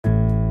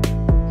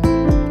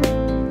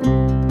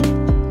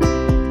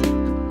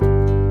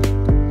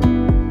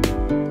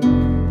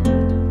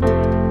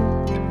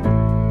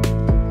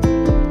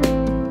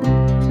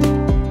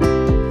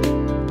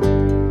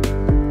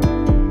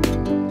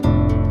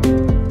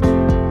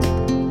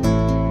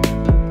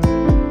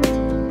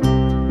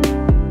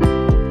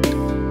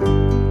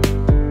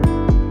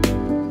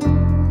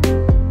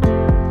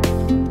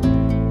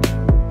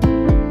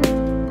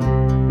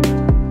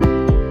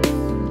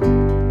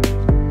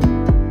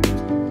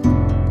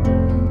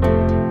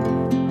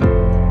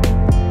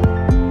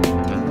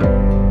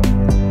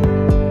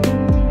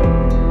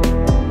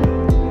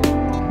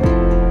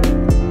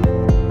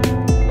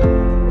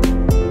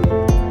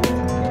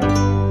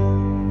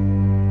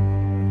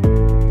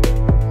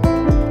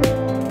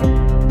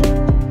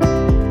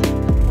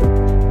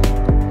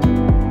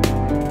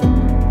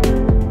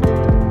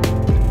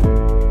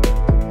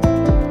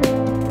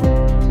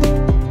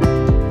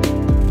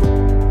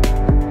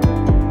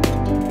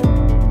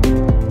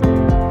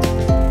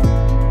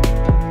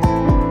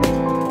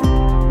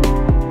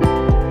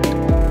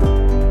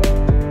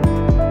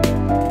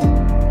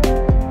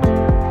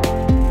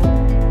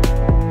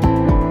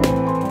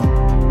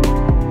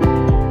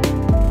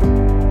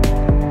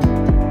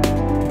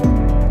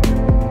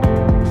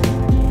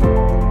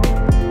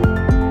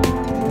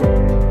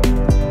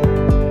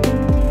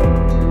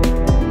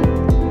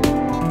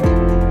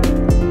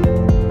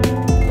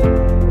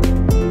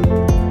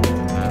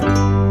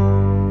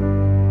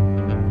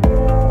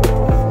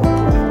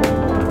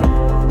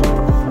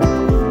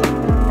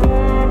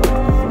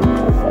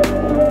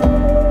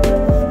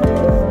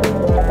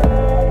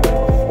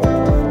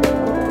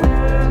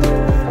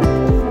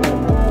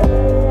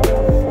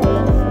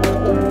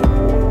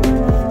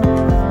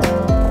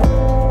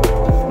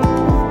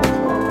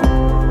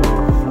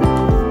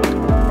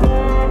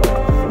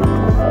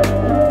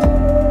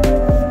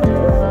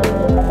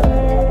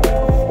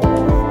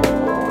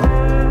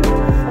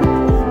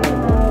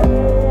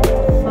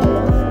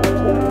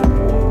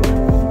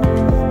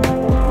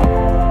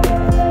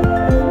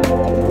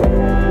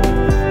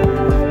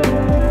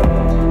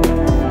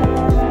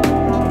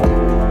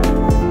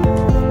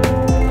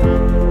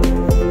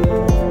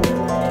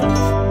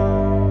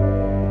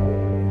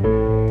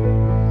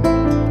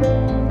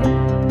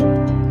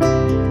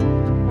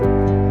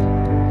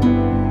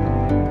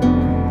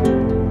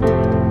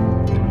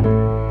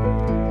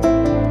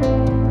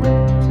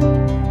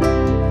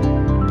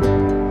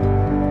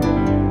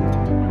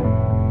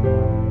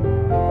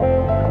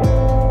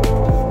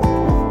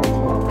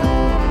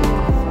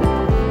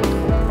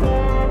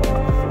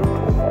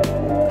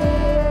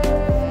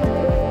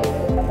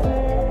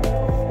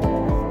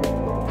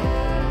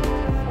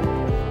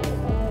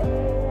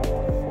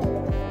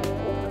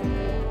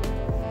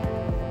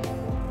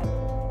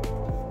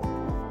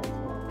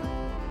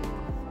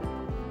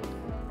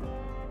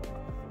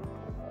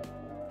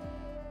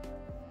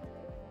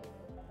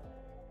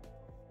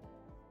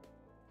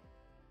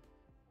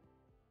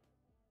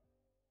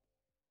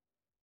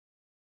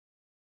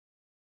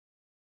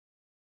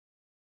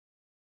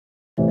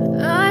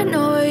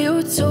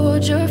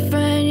told your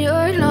friend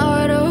you're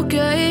not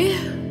okay?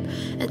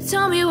 And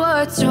tell me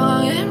what's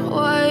wrong and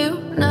why you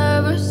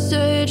never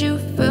said you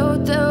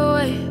felt that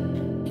way.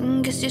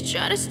 And guess you're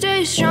trying to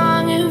stay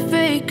strong and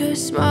fake a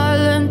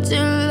smile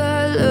until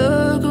I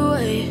look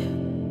away.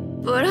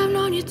 But I've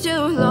known you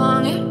too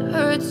long, it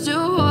hurts to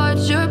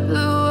watch your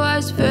blue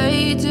eyes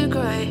fade to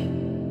gray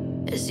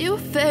as you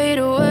fade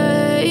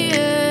away,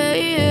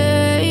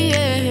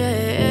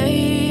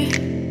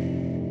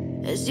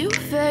 as you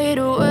fade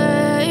away.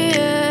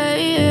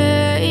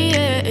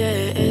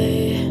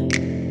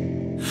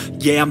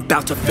 Yeah, I'm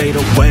about to fade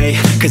away,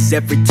 cause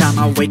every time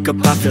I wake up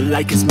I feel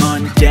like it's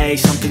Monday.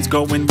 Something's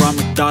going wrong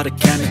with all the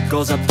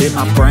chemicals up in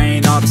my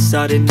brain. All of a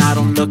sudden I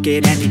don't look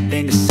at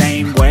anything the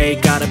same way.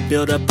 Got a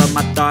buildup of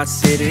my thoughts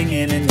sitting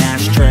in an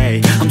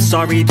ashtray. I'm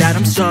sorry that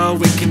I'm so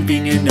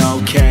inconvenient,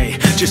 okay?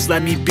 Just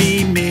let me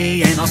be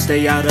me and I'll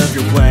stay out of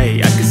your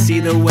way. I can see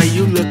the way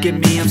you look at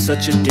me, I'm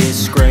such a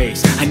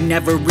disgrace. I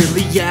never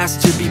really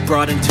asked to be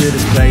brought into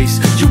this place.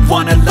 You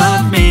wanna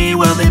love me?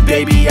 Well then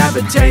baby I have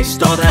a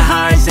taste. All the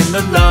highs and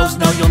the lows,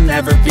 no you'll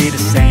never be the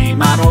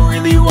same. I don't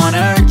really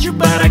wanna hurt you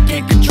but I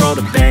can't control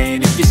the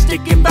pain. If you're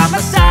sticking by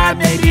my side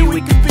maybe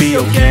we could be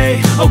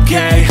okay.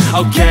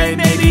 Okay,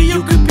 maybe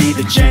you could be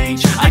the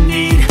change I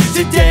need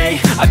today.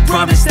 I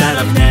promise that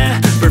I've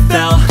never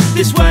felt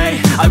this way.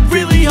 I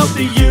really hope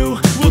that you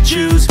will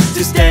choose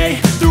to stay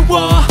through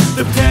all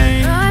the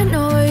pain. I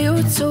know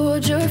you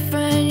told your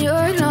friend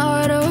you're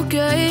not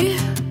okay.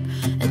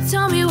 And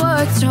tell me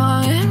what's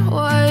wrong and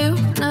why you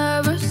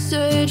never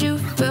said you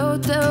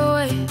felt that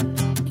way.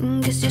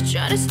 And guess you're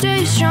trying to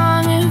stay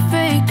strong and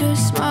fake a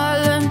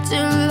smile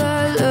until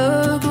I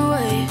look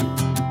away.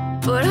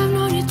 But I've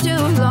known you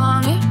too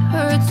long, it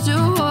hurts to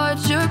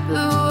watch your blue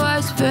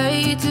eyes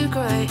fade to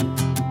gray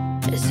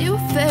as you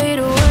fade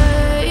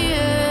away,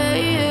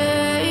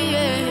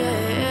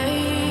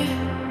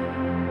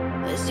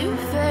 as you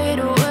fade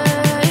away,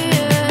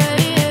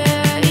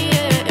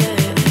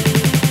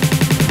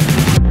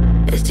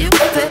 as you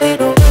fade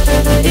away.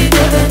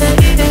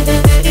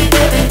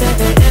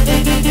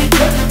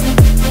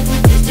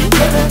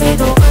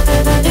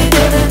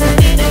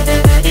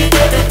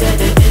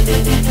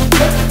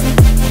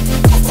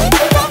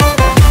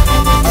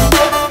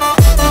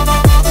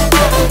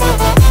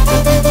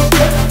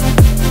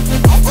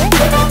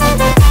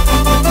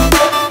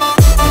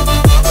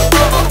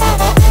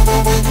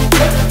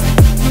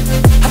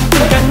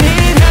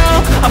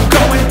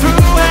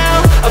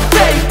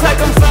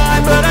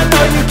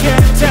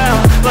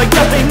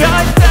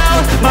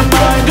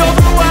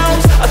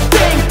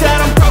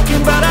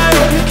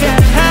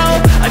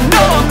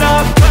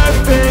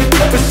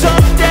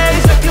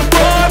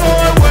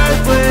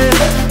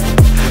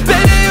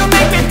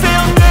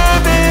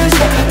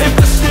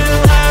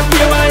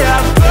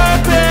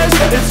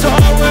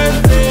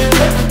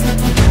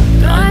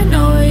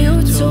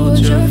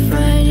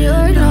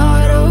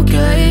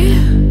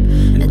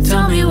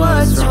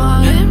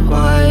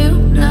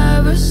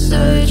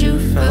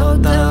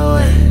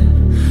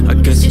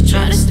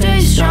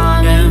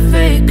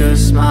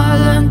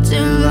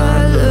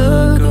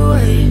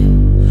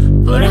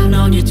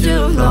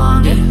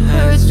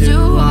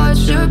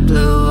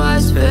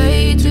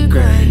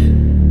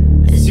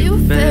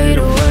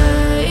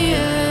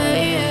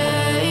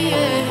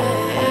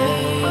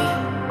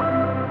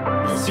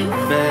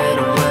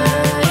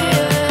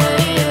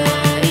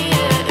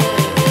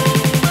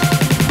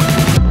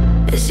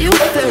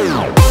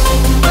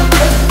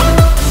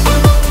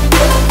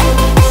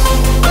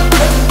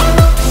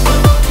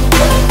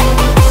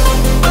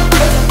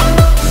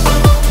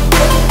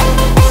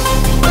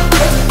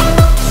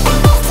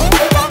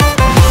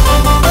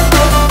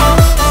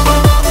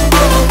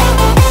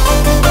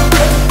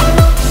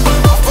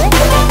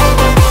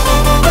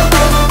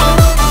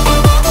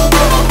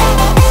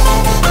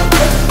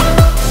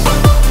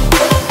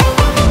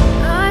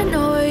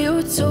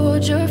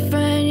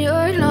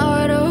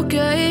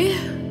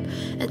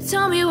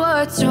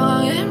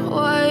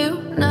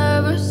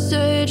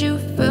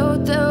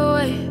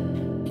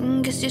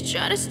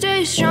 Trying to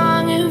stay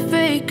strong and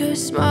fake a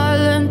smile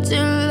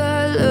until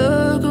I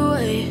look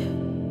away.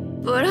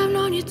 But I've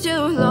known you too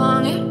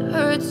long, it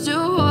hurts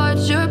to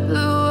watch your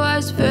blue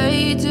eyes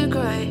fade to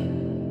gray